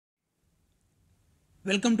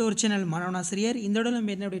Welcome to our channel மாணவனாசிரியர். இந்த தடவை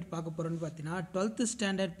நம்ம என்ன அப்டேட் பார்க்க போகிறோம்னு பார்த்தீங்கன்னா 12th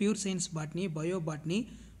standard pure science botany bio-botany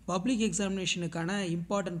public எக்ஸாமினேஷனுக்கான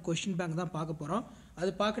important question bank தான் பார்க்க போகிறோம்.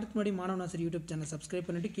 அது பார்க்குறதுக்கு முன்னாடி மாணவனாசிரியர் யூடியூப் சேனல் சப்ஸ்கிரைப்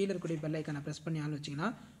பண்ணிவிட்டு கீழே இருக்கக்கூடிய பெல் ஐக்கானை ப்ரெஸ் பண்ணி ஆள் வச்சிங்கன்னா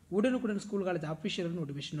உடனுக்குடன் ஸ்கூல் காலேஜ் அஃபிஷியல்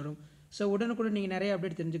நோட்டிஃபிகேஷன் வரும். ஸோ உடனுக்குடன் நீங்கள் நிறைய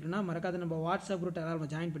அப்டேட் தெரிஞ்சுக்கணும்னா மறக்காத நம்ம வாட்ஸ்அப் குரூப்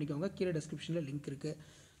எல்லாம் ஜாயின் பண்ணிக்கோங்க. கீழே டிஸ்கிரிப்ஷனில் லிங்க் இருக்குது.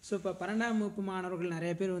 ஸோ இப்போ 12ஆம் வகுப்பு மாணவர்கள்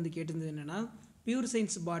நிறைய பேர் வந்து கேட்டிருந்தது என்னென்னா பியூர்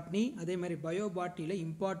சயின்ஸ் பாட்னி அதே மாதிரி bio பாட்னியில்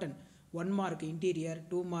important 1 mark interior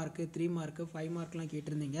 2 mark 3 mark 5 மார்க்லாம்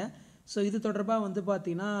கேட்டிருந்தீங்க. ஸோ இது தொடர்பாக வந்து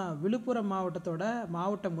பார்த்தீங்கன்னா விழுப்புரம் மாவட்டத்தோட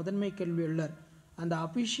மாவட்ட முதன்மை கல்வியாளர் அந்த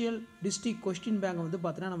அஃபிஷியல் டிஸ்ட்ரிக்ட் கொஸ்டின் பேங்கை வந்து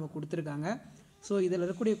பார்த்தீங்கன்னா நம்ம கொடுத்துருக்காங்க. ஸோ இதில்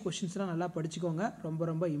இருக்கக்கூடிய கொஸ்டின்ஸ்லாம் நல்லா படிச்சுக்கோங்க, ரொம்ப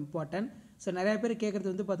ரொம்ப இம்பார்ட்டன்ட். ஸோ நிறையா பேர்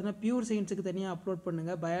கேட்குறது வந்து பார்த்தீங்கன்னா பியூர் சயின்ஸுக்கு தனியாக அப்லோட்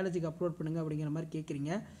பண்ணுங்கள், பயாலஜிக்கு அப்லோட் பண்ணுங்கள் அப்படிங்கிற மாதிரி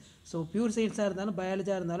கேட்குறீங்க. ஸோ பியூர் சயின்ஸாக இருந்தாலும்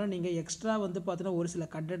பயாலஜியாக இருந்தாலும் நீங்கள் எக்ஸ்ட்ரா வந்து பார்த்தீங்கன்னா ஒரு சில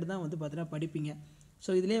கண்டென்ட் தான் வந்து பார்த்தீங்கன்னா படிப்பீங்க.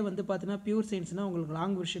 ஸோ இதிலே வந்து பார்த்தீங்கன்னா பியூர் சயின்ஸ்னால் உங்களுக்கு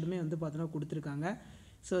லாங் வெர்ஷனுமே வந்து பார்த்தீங்கன்னா கொடுத்துருக்காங்க.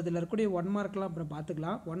 ஸோ இதில் இருக்கக்கூடிய 1 மார்க்லாம் அப்புறம்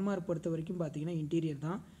பார்த்துக்கலாம். 1 மார்க் பொறுத்த வரைக்கும் பார்த்தீங்கன்னா இன்டீரியர்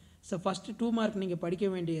தான். ஸோ ஃபஸ்ட்டு 2 மார்க் நீங்கள் படிக்க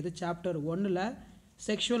வேண்டியது சாப்டர் 1ல்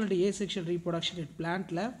sexual and asexual reproduction in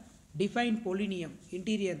பிளான்ட்டில் define pollinium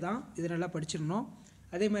interior தான். இது நல்லா படிச்சிடணும்.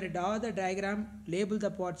 அதே மாதிரி டா the diagram label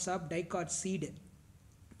the parts of dicot seed.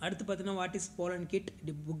 அடுத்து பார்த்தீங்கன்னா what is pollen kit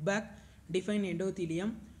book back define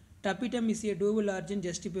endothelium டப்பிட்டம் is a dual origin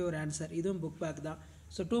justify ஒரு ஆன்சர். இதுவும் புக் பேக் தான்.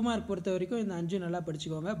 ஸோ 2 மார்க் பொறுத்த வரைக்கும் இந்த 5 நல்லா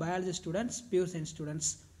படிச்சுக்கோங்க, biology students pure science students.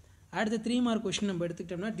 அடுத்து 3 மார்க் கொஸ்டின் நம்ம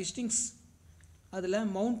எடுத்துக்கிட்டோம்னா டிஸ்டிங்ஸ் அதில்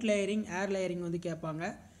மவுண்ட் லேயரிங் ஏர் லேயரிங் வந்து கேட்பாங்க,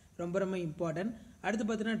 ரொம்ப ரொம்ப இம்பார்ட்டன்ட். அடுத்து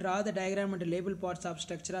பார்த்தீங்கன்னா draw the diagram and label parts of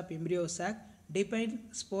structure of embryo chalk define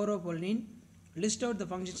sporopollenin list out the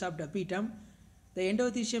functions of டப்பிட்டம் the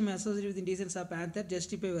endothecium associate with இண்டிசன்ஸ் of anther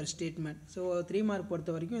justify your statement. So 3 mark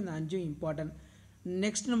பொறுத்த வரைக்கும் இந்த 5 important.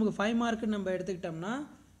 Next நமக்கு 5 mark நம்ம எடுத்துக்கிட்டோம்னா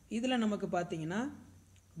இதில் நமக்கு பார்த்தீங்கன்னா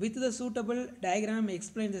with the suitable diagram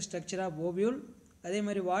explain the structure of ovule, அதே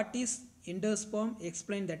மாதிரி what is endosperm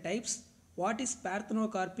explain the types, what is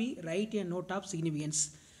பார்த்தனோகார்பி right a note of significance.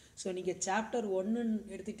 So நீங்கள் சாப்டர் 1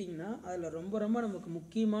 எடுத்துக்கிட்டிங்கன்னா அதில் ரொம்ப ரொம்ப நமக்கு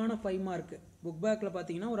முக்கியமான 5 மார்க்கு புக் பேக்கில்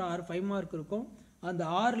பார்த்தீங்கன்னா ஒரு 5 மார்க் இருக்கும். அந்த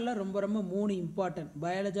 6ல் ரொம்ப ரொம்ப 3 இம்பார்ட்டன்ட்,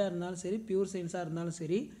 பயாலஜியாக இருந்தாலும் சரி பியூர் சயின்ஸாக இருந்தாலும்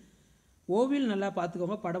சரி. ஓவியல் நல்லா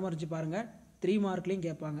பார்த்துக்கோங்க, படம் வரைஞ்சி பாருங்கள், 3 மார்க்லேயும்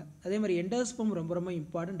கேட்பாங்க. அதே மாதிரி எண்டோஸ்போம் ரொம்ப ரொம்ப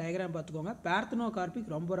இம்பார்ட்டன்ட், டயக்ராம் பார்த்துக்கோங்க.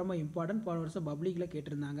 பார்த்தனோகார்பிக் ரொம்ப ரொம்ப இம்பார்ட்டன்ட், போன வருஷம் பப்ளிக்கில்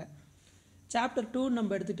கேட்டிருந்தாங்க. சாப்டர் 2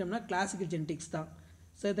 நம்ம எடுத்துக்கிட்டோம்னா கிளாசிக்கல் ஜெனடிக்ஸ் தான்.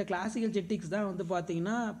 ஸோ இந்த கிளாசிக்கல் ஜெனடிக்ஸ் தான் வந்து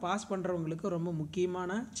பார்த்தீங்கன்னா பாஸ் பண்ணுறவங்களுக்கு ரொம்ப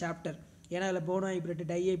முக்கியமான சாப்டர். ஏன்னா அதில் போனோ ஹைப்ரிட்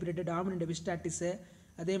டை ஹைப்ரிட் டாமினன்ட் எபிஸ்டாட்டிஸு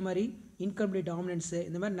அதே மாதிரி இன்கம்ப்ளீட் டாமினன்ஸு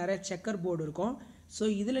இந்த மாதிரி நிறைய செக்கர் போர்டு இருக்கும். ஸோ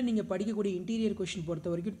இதில் நீங்கள் படிக்கக்கூடிய இன்டீரியர் கொஷின் பொறுத்த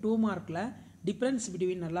வரைக்கும் 2 மார்க்கில் டிஃப்ரென்ஸ்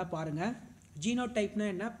பிட்வீன் நல்லா பாருங்கள். ஜீனோ டைப்னா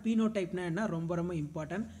என்ன, பீனோ டைப்னா என்ன, ரொம்ப ரொம்ப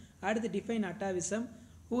இம்பார்ட்டன்ட். அடுத்து define atavism,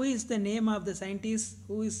 who is the name of the scientist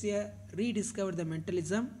who is a rediscover the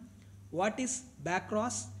mentalism, what is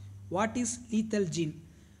backcross, what is lethal gene.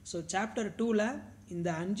 So chapter 2ல் இந்த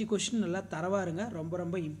 5 கொஷின் நல்லா தரவாருங்க, ரொம்ப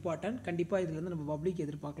ரொம்ப இம்பார்ட்டன்ட். கண்டிப்பாக இதுலேருந்து நம்ம பப்ளிக்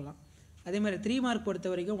எதிர்பார்க்கலாம். அதே மாதிரி 3 மார்க் பொறுத்த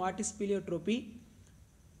வரைக்கும் what is pleiotropy,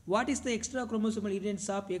 what is the extra chromosomal inheritance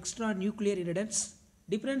of extra nuclear inheritance,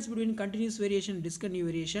 difference between continuous variation discontinue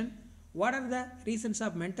variation, what are the reasons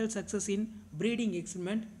of mental success in breeding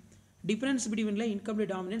experiment, difference between incomplete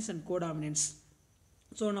dominance and codominance.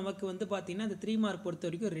 So நமக்கு வந்து பார்த்திங்கன்னா இந்த 3 mark பொறுத்த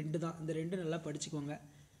வரைக்கும் 2 தான், இந்த 2 நல்லா படிச்சுக்கோங்க.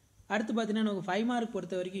 அடுத்து பார்த்திங்கன்னா நமக்கு 5 மார்க்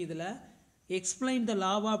பொறுத்த வரைக்கும் இதில் explain the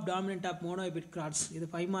law of dominant of monohybrid cross, இது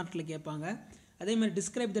 5 மார்க்கில் கேட்பாங்க. அதே மாதிரி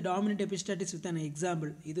describe the dominant epistasis with an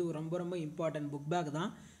example, இது ரொம்ப ரொம்ப இம்பார்ட்டன்ட், புக் பேக்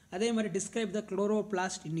தான். அதே மாதிரி டிஸ்கிரைப் த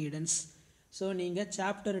குளோரோபிளாஸ்ட் இன்ஹிடன்ஸ். ஸோ நீங்கள்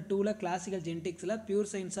சாப்டர் 2ல் கிளாசிக்கல் ஜெனடிக்ஸில் பியூர்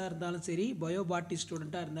சயின்ஸாக இருந்தாலும் சரி பயோபாட்னி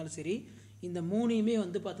ஸ்டூடெண்ட்டாக இருந்தாலும் சரி இந்த 3யுமே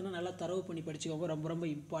வந்து பார்த்தீங்கன்னா நல்லா தரவு பண்ணி படிச்சுக்கோங்க, ரொம்ப ரொம்ப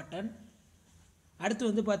இம்பார்ட்டன்ட். அடுத்து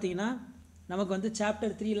வந்து பார்த்தீங்கன்னா நமக்கு வந்து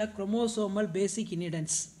சாப்டர் 3ல் குரோமோசோமல் பேசிக்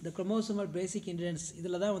இன்ஹெரிடன்ஸ், இந்த குரோமோசோமல் பேசிக் இன்ஹெரிடன்ஸ்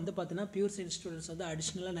இதில் தான் வந்து பார்த்தீங்கன்னா பியூர் சயின்ஸ் ஸ்டூடெண்ட்ஸ் வந்து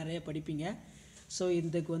அடிஷ்னலாக நிறைய படிப்பீங்க. ஸோ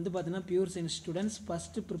இதுக்கு வந்து பார்த்தீங்கன்னா pure science students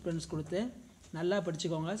first preference கொடுத்து நல்லா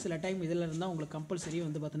படிச்சுக்கோங்க. சில டைம் இதில் இருந்தால் உங்களுக்கு கம்பல்சரி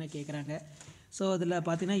வந்து பார்த்தீங்கன்னா கேட்குறாங்க. ஸோ அதில்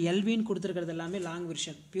பார்த்தீங்கன்னா எல்வின்னு கொடுத்துருக்கிறது எல்லாமே long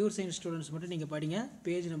version, pure science students மட்டும் நீங்கள் படிங்க.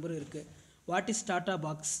 பேஜ் நம்பர் இருக்குது. வாட் இஸ் டாட்டா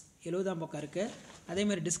பாக்ஸ் 70ஆம் பக்கம் இருக்குது.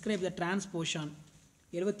 அதேமாதிரி டிஸ்கிரைப் த டிரான்ஸ்போஷன்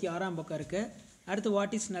 76ஆம் பக்கம் இருக்குது. அடுத்து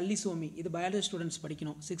வாட் இஸ் நல்லிசோமி, இது பயாலஜி ஸ்டூடெண்ட்ஸ்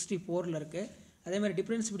படிக்கணும், 64ல் இருக்குது. அதேமாதிரி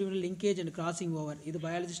difference between linkage and crossing over, இது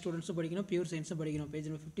பயாலஜி ஸ்டூடெண்ட்ஸும் படிக்கணும் பியூர் சயின்ஸும் படிக்கணும், பேஜ்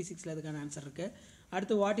நம்பர் 56ல் அதுக்கான ஆன்சர் இருக்குது.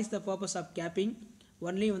 அடுத்து what is the purpose of capping,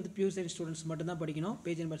 only வந்து பியூர் சயின்ஸ் ஸ்டூடெண்ட்ஸ் மட்டும் தான் படிக்கணும்,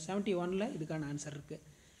 பேஜ் நம்பர் 71ல் இதுக்கான ஆன்சர் இருக்குது.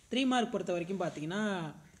 3 மார்க் பொறுத்த வரைக்கும் பார்த்தீங்கன்னா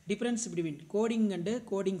difference between coding and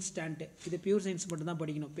coding stand, இது பியூர் சயின்ஸ் மட்டும் தான்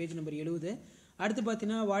படிக்கணும், பேஜ் நம்பர் 70. அடுத்து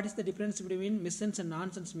பார்த்தீங்கன்னா what is the difference between மிஸ்சென்ஸ் and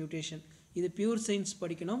nonsense mutation, இது பியூர் சயின்ஸ்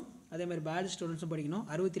படிக்கணும், அதே மாதிரி பயாலஜி ஸ்டூடெண்ட்ஸும் படிக்கணும்,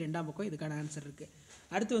 62ஆம் பக்கம் இதுக்கான ஆன்சர் இருக்குது.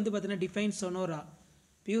 அடுத்து வந்து பார்த்தீங்கன்னா டிஃபைன் சொனோரா,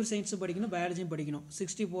 பியூர் சயின்ஸும் படிக்கணும், பயாலஜியும் படிக்கணும்.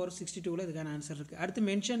 64, 62ல் இதுக்கான ஆன்சர் இருக்குது. அடுத்து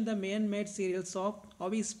mention the mat serials of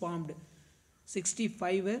how is formed.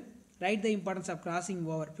 65. Right the importance of crossing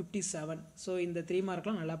over. 57. So இந்த 3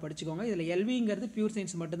 மார்க்லாம் நல்லா படிச்சுக்கோங்க. இதில் எல்விங்கிறது பியூர்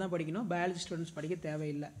சயின்ஸ் மட்டும்தான் படிக்கணும், பயாலஜி ஸ்டூடெண்ட்ஸ் படிக்க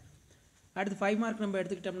தேவையில்லை. அடுத்து 5 மார்க் நம்ம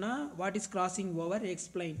எடுத்துக்கிட்டோம்னா what is crossing over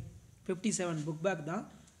explain. 57 book back தான்.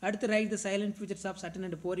 அடுத்து right the silent features of சட்டன்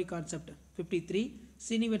and Pori concept. 53.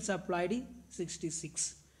 Scene events of ploidy. 66.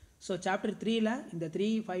 So chapter 3ல் இந்த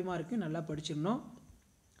 5 மார்க்கு நல்லா படிச்சிடணும்.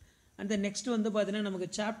 அண்ட் நெக்ஸ்ட் வந்து பார்த்தீங்கன்னா நமக்கு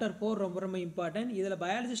சாப்டர் 4 ரொம்ப ரொம்ப இம்பார்ட்டன்ட். இதில்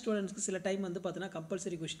பயாலஜி ஸ்டூடெண்ட்ஸ்க்கு சில டைம் வந்து பார்த்தீங்கன்னா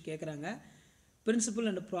கம்பல்சரி கொஸ்டின் கேட்குறாங்க. Principal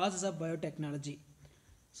and process of biotechnology.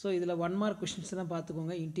 So இதில் 1 மார்க் கொஸ்டின்ஸ் தான்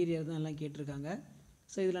பார்த்துக்கோங்க, இன்டீரியர் தான் எல்லாம் கேட்டிருக்காங்க.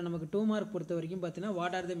 ஸோ இதில் நமக்கு 2 மார்க் பொறுத்த வரைக்கும் பார்த்தீங்கன்னா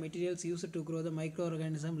what are the materials use to grow the micro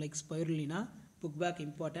organism like spirulina. Book back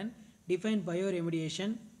important. Define bio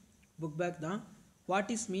remediation. Book back தான்.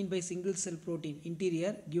 What is mean by single cell protein.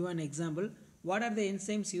 Interior. Give an example. What are the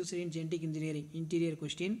enzymes used in genetic engineering. Interior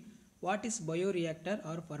question. What is bioreactor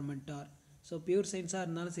R ஃபர்மெண்டார். So pure சயின்ஸாக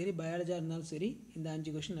இருந்தாலும் சரி, பயாலஜியாக இருந்தாலும் சரி, இந்த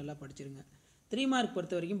 5 question நல்லா படிச்சிருங்க. 3 mark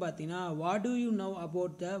பொறுத்த வரைக்கும் பார்த்தீங்கன்னா what to you now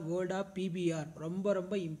about the world of PPR. ரொம்ப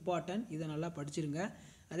ரொம்ப இம்பார்ட்டன்ட், இதை நல்லா படிச்சிருங்க.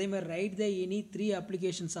 அதேமாதிரி right the any 3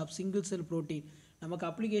 applications of single cell protein. நமக்கு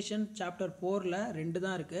அப்ளிகேஷன் சாப்டர் 4ல் 2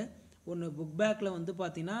 தான் இருக்குது. ஒன்று புக் பேக்கில் வந்து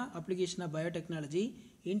பார்த்தீங்கன்னா அப்ளிகேஷன் ஆஃப் பயோடெக்னாலஜி,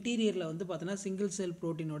 இன்டீரியரில் வந்து பார்த்தீங்கன்னா சிங்கிள் செல்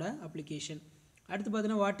ப்ரோட்டீனோட அப்ளிகேஷன். அடுத்து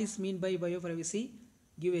பார்த்தீங்கன்னா what is mean by பயோபிரைவசி.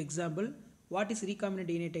 Give example. What is recombinant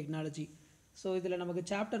DNA technology. So இதில் நமக்கு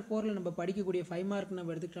சாப்டர் 4ல் நம்ம படிக்கக்கூடிய 5 மார்க்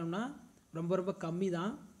நம்ம எடுத்துக்கிட்டோம்னா ரொம்ப ரொம்ப கம்மி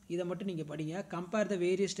தான். இதை மட்டும் நீங்கள் படிங்க. Compare the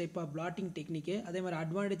various type of blotting டெக்னிக்கு, அதே மாதிரி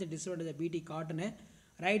அட்வான்டேஜ் அண்ட் டிஸ்அட்வான்டேஜ் பிடி cotton.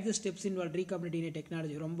 Right the steps involve recombinant DNA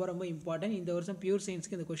technology. ரொம்ப ரொம்ப இம்பார்ட்டன்ட். இந்த வருஷம் பியூர்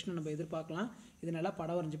சயின்ஸ்க்கு இந்த கொஸ்டின் நம்ம எதிர்பார்க்கலாம். இது நல்லா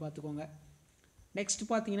படம் வரைஞ்சி பார்த்துக்கோங்க. நெக்ஸ்ட்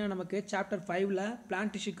பார்த்தீங்கன்னா நமக்கு chapter 5ல்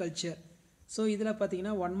plant tissue culture. So இதில்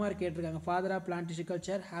பார்த்தீங்கன்னா 1 மார்க் கேட்டிருக்காங்க. Father of plant tissue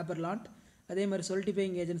culture ஹேபர்லாண்ட். அதே மாதிரி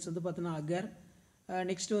சொலிட்டிஃபைங் ஏஜென்ட்ஸ் வந்து பார்த்தீங்கன்னா அகர்.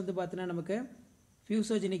 நெக்ஸ்ட் வந்து பார்த்தீங்கன்னா நமக்கு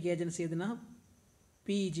ஃபியூசோஜெனிக் ஏஜென்ட்ஸ் எதுனா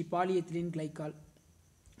பிஇஜி, பாலிஎத்திலீன் கிளைகால்.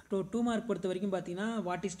 2 மார்க் பொறுத்த வரைக்கும் பார்த்தீங்கன்னா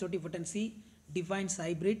what is totipotency. Defines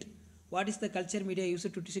hybrid. What is the culture media use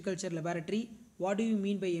to tissue culture laboratory. What to you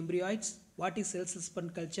mean by embryoids. What is sell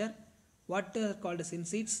suspend culture. What are called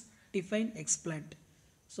சின்சீட்ஸ். Define explant.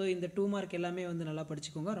 So இந்த 2 mark எல்லாமே வந்து நல்லா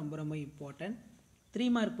படிச்சுக்கோங்க, ரொம்ப ரொம்ப important. 3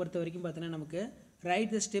 mark பொறுத்த வரைக்கும் பார்த்தீங்கன்னா நமக்கு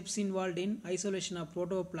right the steps involved in isolation of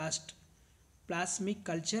பிளாஸ்மிக்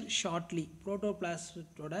culture shortly.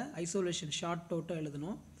 புரோட்டோபிளாஸ்டோட isolation short டோட்டோ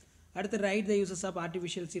எழுதணும். அடுத்து right the uses of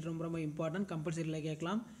artificial seat. ரொம்ப ரொம்ப இம்பார்ட்டன்ட், கம்பல்சரியில்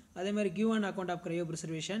கேட்கலாம். அதே மாதிரி give and account of கிரையோ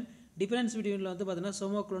preservation. Difference பிட்வீனில் வந்து பார்த்தீங்கன்னா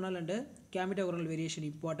சோமோக்ளோனல் அண்ட் கேமிட்டோகுரல் வேரியேஷன்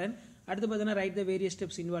இம்பார்ட்டன்ட். அடுத்து பார்த்தீங்கன்னா right the various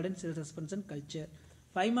steps involve in cell suspension culture.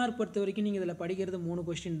 5 mark பொறுத்த வரைக்கும் நீங்கள் இதில் படிக்கிறது 3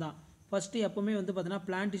 கொஸ்டின் தான். ஃபஸ்ட்டு எப்போவுமே வந்து பார்த்தீங்கன்னா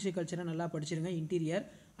பிளான்ட் டிஷ்யூ கல்ச்சரை நல்லா படிச்சிருங்க, இன்டீரியர்.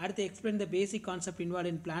 அடுத்து explain the basic concept involve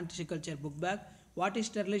in plant tissue culture. Book back. What is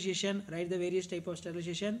sterilisation. Right the various type of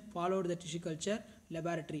sterilisation. Followed the tissue culture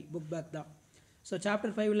laboratory. Book back தான். So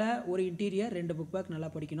chapter 5ல் ஒரு interior, 2 book back நல்லா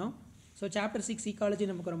படிக்கணும். So chapter 6 ecology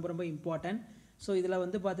நமக்கு ரொம்ப ரொம்ப important. So இதில்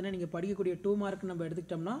வந்து பார்த்தீங்கன்னா நீங்கள் படிக்கக்கூடிய 2 மார்க் நம்ம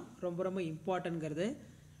எடுத்துக்கிட்டோம்னா ரொம்ப ரொம்ப இம்பார்ட்டன்ட்ங்கிறது.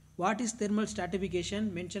 What is thermal stratification.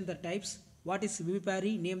 Mention the types. What is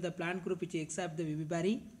விவிபாரி. Name the plant group which except the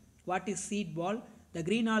vivipary. What is seed ball. The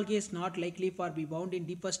green algae is not likely for be bound in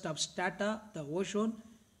deepest of strata, the ocean.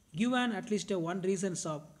 Give an at least one reasons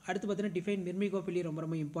of. அடுத்து பார்த்தீங்கன்னா define மிர்மிகோபிலி ரொம்ப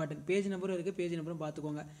ரொம்ப important. Page நம்பரும் இருக்குது, page நம்பரும்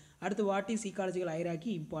பார்த்துக்கோங்க. அடுத்து what is ecological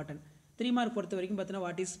hierarchy important. 3 mark பொறுத்த வரைக்கும் பார்த்தீங்கன்னா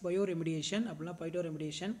வாட் இஸ் பயோ ரெமிடியேஷன் அப்படின்னா phyto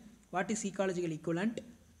remediation. What is ecological equivalent.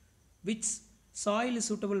 which soil is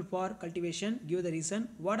suitable for cultivation. Give the reason.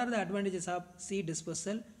 What are the advantages of seed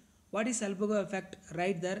dispersal. What is albedo effect.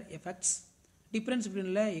 Write their effects. Difference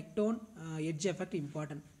பிட்வீனில் எக்டோன் edge effect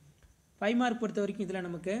important. 5 mark பொறுத்த வரைக்கும் இதில்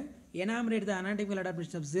நமக்கு எனாமரேட் த anatomical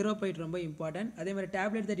adaptation of ஜீரோபைட் ரொம்ப important. அதே மாதிரி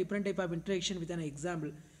tablet the different type of interaction with an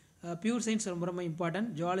example. Pure science ரொம்ப ரொம்ப important,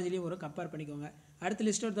 ஜுவாலஜிலையும் ஒரு கம்பேர் பண்ணிக்கோங்க. அடுத்து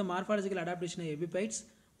list out the morphological adaptation of epiphytes.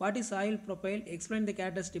 What is soil profile. Explain the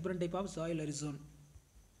characters different type of soil ஹரிசோன்.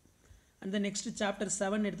 அந்த next chapter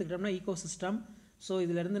 7 எடுத்துக்கிட்டோம்னா ego system. So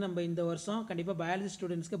இதிலிருந்து நம்ம இந்த வருஷம் கண்டிப்பாக பயாலஜி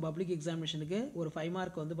ஸ்டூடெண்ட்ஸ்க்கு பப்ளிக் எக்ஸாமினேஷனுக்கு ஒரு 5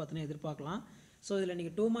 மார்க் வந்து பார்த்தீங்கன்னா எதிர்பார்க்கலாம். ஸோ இதில்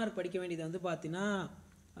நீங்கள் 2 மார்க் படிக்க வேண்டியது வந்து பார்த்தீங்கன்னா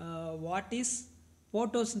what is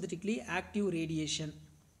போட்டோசிந்தட்டிக்லி active radiation,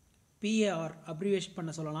 PAR abbreviation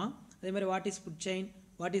பண்ண சொல்லலாம். அதே மாதிரி what is food chain,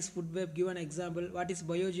 what is food web, give an example, what is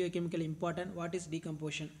பயோஜியோகெமிக்கல் important, what is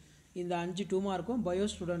decomposition. இந்த 5 2 மார்க்கும் பயோ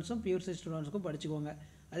ஸ்டூடெண்ட்ஸும் பியூர் சயின்ஸ் ஸ்டூடெண்ட்ஸுக்கும் படிச்சுக்கோங்க.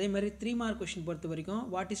 அதே மாதிரி 3 மார்க் கொஸ்டின் பொறுத்த வரைக்கும்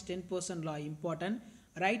what is 10% law important,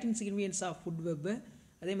 right insignificance of food web,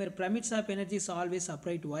 அதே மாதிரி pyramids of energy is always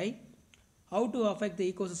upright why, how to affect the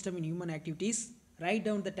ecosystem in human activities, write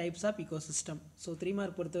down the types of ecosystem. So 3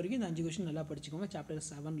 mark பொறுத்த வரைக்கும் இந்த 5 question நல்லா படிச்சுக்கோங்க chapter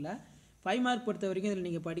 7ல். 5 mark பொறுத்த வரைக்கும் இதில்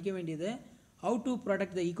நீங்கள் படிக்க வேண்டியது how to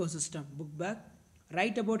protect the ecosystem book back,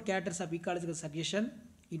 write about characters of ecological suggestion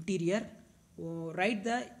interior, write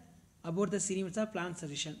the about the series of plant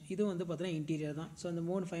suggestion. இது வந்து பார்த்தீங்கன்னா இன்டீரியர் தான். ஸோ அந்த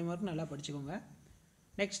 5 மார்க் நல்லா படிச்சுக்கோங்க.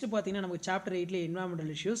 நெக்ஸ்ட் பார்த்தீங்கன்னா நமக்கு சாப்டர் 8ல என்வரான்மெண்டல்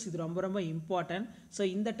இஷ்யூஸ், இது ரொம்ப ரொம்ப இம்பார்ட்டன்ட். ஸோ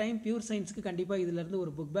இந்த டைம் பியூர் சயின்ஸுக்கு கண்டிப்பாக இதிலேருந்து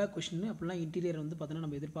ஒரு புக் பேக் கொஸ்டின் அப்படிலாம் இன்டீரியர் வந்து பார்த்தீங்கன்னா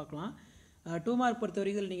நம்ம எதிர்பார்க்கலாம். 2 மார்க் பொறுத்த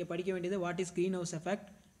வரைக்கும் இதில் நீங்கள் படிக்க வேண்டியது what is green house effect,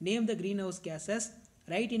 name the green house cases,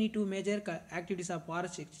 right any 2 major activities of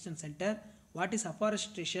forest extension centre, what is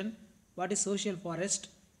அஃபாரஸ்ட்ரேஷன், what is social forest.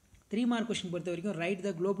 3 mark question பொறுத்த வரைக்கும் right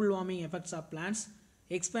the global warming effects of plants,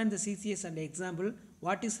 expand the CCS and example,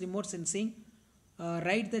 what is remote sensing,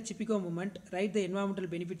 write the Chipico movement, write the environmental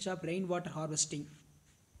benefits of rainwater harvesting.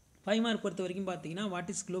 5 mark பொறுத்த வரைக்கும் பார்த்தீங்கன்னா what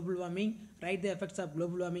is global warming, write the effects of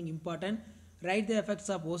global warming important, write the effects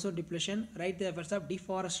of ozone depletion, write the effects of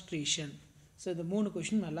deforestation. So இந்த 3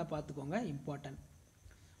 question நல்லா பார்த்துக்கோங்க, important.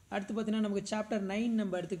 அடுத்து பார்த்தீங்கன்னா நமக்கு chapter 9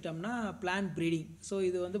 நம்ம எடுத்துக்கிட்டோம்னா பிளான்ட் ப்ரீடிங். ஸோ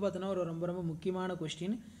இது வந்து பார்த்தீங்கன்னா ஒரு ரொம்ப ரொம்ப முக்கியமான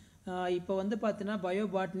கொஸ்டின். இப்போ வந்து பார்த்தீங்கன்னா பயோ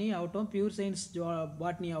பாட்னி ஆகட்டும், பியூர் சயின்ஸ்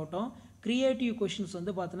பாட்னி ஆகட்டும், க்ரியேட்டிவ் கொஷின்ஸ்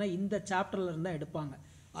வந்து பார்த்தீங்கன்னா இந்த சாப்டரில் இருந்தால் எடுப்பாங்க.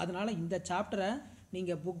 அதனால் இந்த சாப்டரை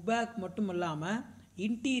நீங்கள் புக் பேக் மட்டும் இல்லாமல்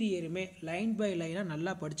இன்டீரியருமே லைன் பை லைனாக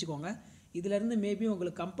நல்லா படிச்சுக்கோங்க. இதிலேருந்து மேபி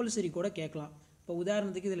உங்களுக்கு கம்பல்சரி கூட கேட்கலாம். இப்போ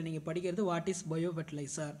உதாரணத்துக்கு இதில் நீங்கள் படிக்கிறது what is bio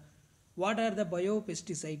fertiliser, what are the bio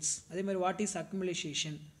pesticides, அதே மாதிரி what is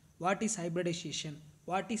அக்முலேஷன், what is hybridisation,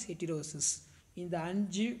 what is ஹெட்டிரோசிஸ். இந்த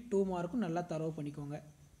 5 2 மார்க்கும் நல்லா தரவு பண்ணிக்கோங்க.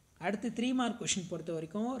 அடுத்து 3 மார்க் கொஷின் பொறுத்த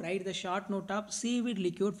வரைக்கும் right the short note of seaweed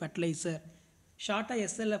liquid fertiliser. ஷார்ட்டாக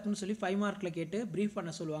SLFன்னு சொல்லி 5 மார்க்கில் கேட்டு ப்ரீஃப்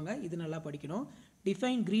பண்ண சொல்லுவாங்க. இது நல்லா படிக்கணும்.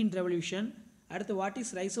 Define green revolution. அடுத்து what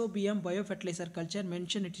is rhizobium bio fertiliser culture,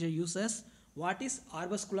 mention it's uses. What is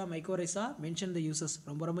ஆர்பஸ்குலா mycorrhiza, mention the uses.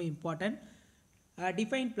 ரொம்ப ரொம்ப important.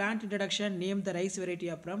 Define plant introduction, name the rise variety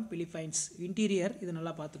off from Philippines. Interior இது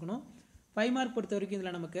நல்லா பார்த்துக்கணும். 5 மார்க் பொறுத்த வரைக்கும்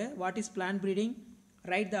இதில் நமக்கு what is plant breeding,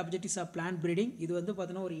 right the objectives of plant breeding. இது வந்து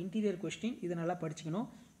பார்த்தீங்கன்னா ஒரு இன்டீரியர் கொஸ்டின், இது நல்லா படிச்சுக்கணும்.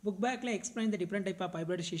 புக் பேக்கில் explain the different type of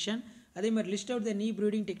hybridisation, அதே மாதிரி list out the new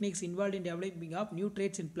breeding techniques involve in developing of new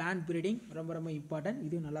trades in plant breeding. ரொம்ப ரொம்ப இம்பார்ட்டன்ட்,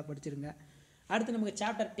 இதுவும் நல்லா படிச்சிருங்க. அடுத்து நமக்கு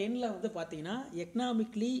சாப்டர் 10ல் வந்து பார்த்தீங்கன்னா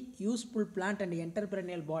economically useful plant and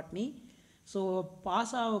என்டர்பிரனியல் botany. So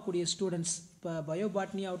pass ஆகக்கூடிய ஸ்டூடெண்ட்ஸ் இப்போ பயோ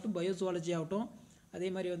பாட்னி ஆகட்டும், பயோசுவாலஜி ஆகட்டும், அதே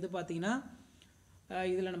மாதிரி வந்து பார்த்தீங்கன்னா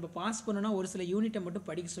இதில் நம்ம பாஸ் பண்ணோன்னா ஒரு சில யூனிட்டை மட்டும்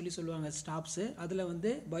படிக்க சொல்லுவாங்க ஸ்டாஃப்ஸு. அதில் வந்து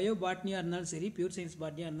பயோ பாட்னியாக இருந்தாலும் சரி, பியூர் சயின்ஸ்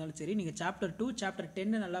பாட்னியாக இருந்தாலும் சரி, நீங்கள் சாப்டர் 2 சாப்டர்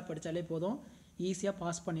 10 நல்லா படித்தாலே போதும், ஈஸியாக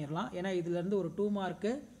பாஸ் பண்ணிடலாம். ஏன்னா இதிலேருந்து ஒரு 2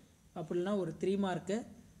 மார்க்கு, அப்படின்னா ஒரு 3 மார்க்கு,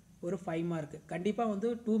 ஒரு 5 மார்க்கு, கண்டிப்பாக வந்து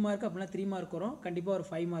 2 மார்க் அப்படின்னா 3 மார்க் வரும், கண்டிப்பாக ஒரு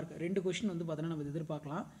 5 மார்க், 2 கொஷின் வந்து பார்த்தோன்னா நம்ம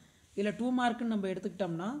எதிர்பார்க்கலாம். இதில் 2 மார்க்குன்னு நம்ம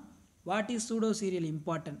எடுத்துக்கிட்டோம்னா what is pseudo serial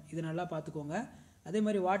important, இது நல்லா பார்த்துக்கோங்க. அதே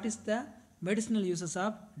மாதிரி what is the medicinal uses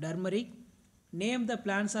of turmeric, name the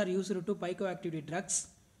plants are used to பைக்கோஆக்டிவிட்டி drugs,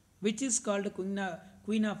 which is called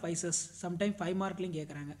queen of spices. Sometime 5 மார்க்லையும்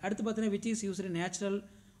கேட்குறாங்க. அடுத்து பார்த்தீங்கன்னா which is used natural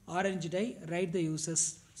orange tie, right the uses.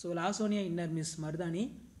 So லாசோனியா இன்னர்மிஸ் மருதாணி.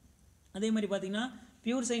 அதே மாதிரி பார்த்தீங்கன்னா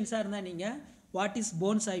pure சயின்ஸாக இருந்தால் நீங்கள் what is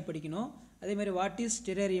bonsai படிக்கணும், அதே மாதிரி வாட் இஸ்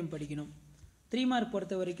டெரேரியம் படிக்கணும். 3 மார்க்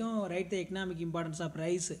பொறுத்த வரைக்கும் right the economic importance of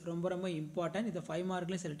rice, ரொம்ப ரொம்ப இம்பார்ட்டன்ட், இதை 5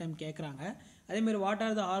 மார்க்லேயும் சில டைம் கேட்குறாங்க. அதேமாதிரி what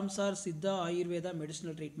are the arms R Siddha Ayurveda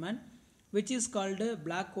medicinal treatment, which is called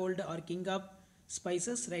black gold or king of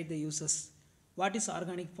spices, write the uses. What is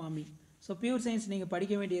organic farming. So pure science நீங்கள்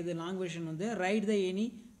படிக்க வேண்டியது long version வந்து write the any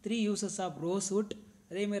 3 uses of rosewood,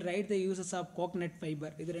 அதே மாதிரி write the uses of coconut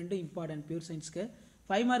fiber. இது ரெண்டும் important pure சயின்ஸ்க்கு.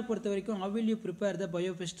 5 mark பொறுத்த வரைக்கும் how will you prepare the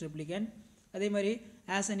biopest replicant, அதே மாதிரி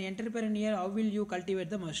as an entrepreneur how will you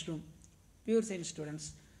cultivate the mushroom. Pure science students.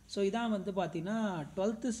 So இதான் வந்து பார்த்தீங்கன்னா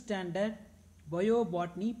 12th standard bio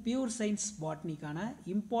botany pure science பாட்னிக்கான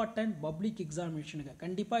important public எக்ஸாமினேஷனுக்கு.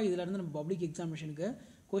 கண்டிப்பாக இதிலேருந்து நம்ம பப்ளிக் எக்ஸாமினேஷனுக்கு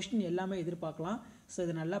கொஸ்டின் எல்லாமே எதிர்பார்க்கலாம். ஸோ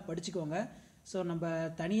இதை நல்லா படிச்சுக்கோங்க. ஸோ நம்ம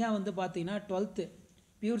தனியாக வந்து பார்த்தீங்கன்னா 12th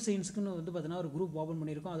பியூர் சயின்ஸுக்குன்னு வந்து பார்த்தீங்கன்னா ஒரு குரூப் ஓப்பன்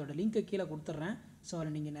பண்ணியிருக்கோம். அதோட லிங்க்கை கீழே கொடுத்துட்றேன். ஸோ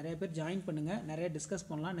அதில் நீங்கள் நிறைய பேர் ஜாயின் பண்ணுங்கள், நிறைய டிஸ்கஸ்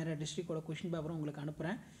பண்ணலாம், நிறைய டிஸ்ட்ரிக்டோட கொஸ்டின் பேப்பரும் உங்களுக்கு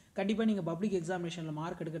அனுப்புகிறேன். கண்டிப்பாக நீங்கள் பப்ளிக் எக்ஸாமினேஷனில்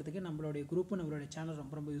மார்க் எடுக்கிறதுக்கு நம்மளுடைய குரூப்பு நம்மளுடைய சேனல்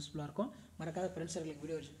ரொம்ப ரொம்ப யூஸ்ஃபுல்லாக இருக்கும். மறக்காத ஃப்ரெண்ட்ஸ்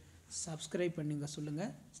வீடியோ சப்ஸ்கிரைப் பண்ணுங்க,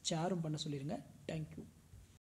 சொல்லுங்கள், ஷேரும் பண்ண சொல்லிடுங்க. தேங்க்யூ.